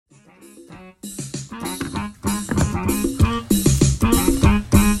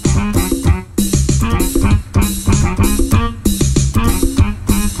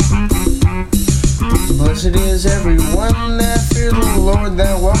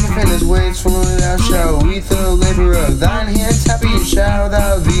cometh in his ways, full thou shalt eat the labor of thine hands. Happy shall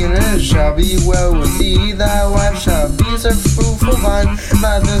thou be, and it shall be well with thee. Thy wife shall be as a fruitful vine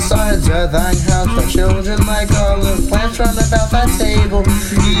by the sides of thine house. Thy children like olive plants round about thy table.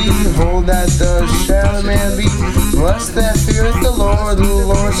 Behold, that thus shall a man be blessed that feareth the Lord. The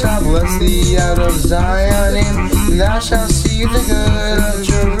Lord shall bless thee out of Zion, and thou shalt see the good of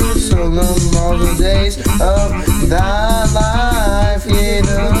Jerusalem all the days of thy life. Yea,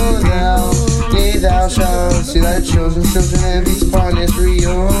 thou shalt see thy children's children and be upon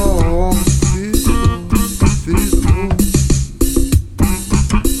Israel.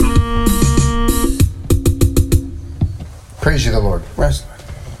 Praise you, the Lord. Rest.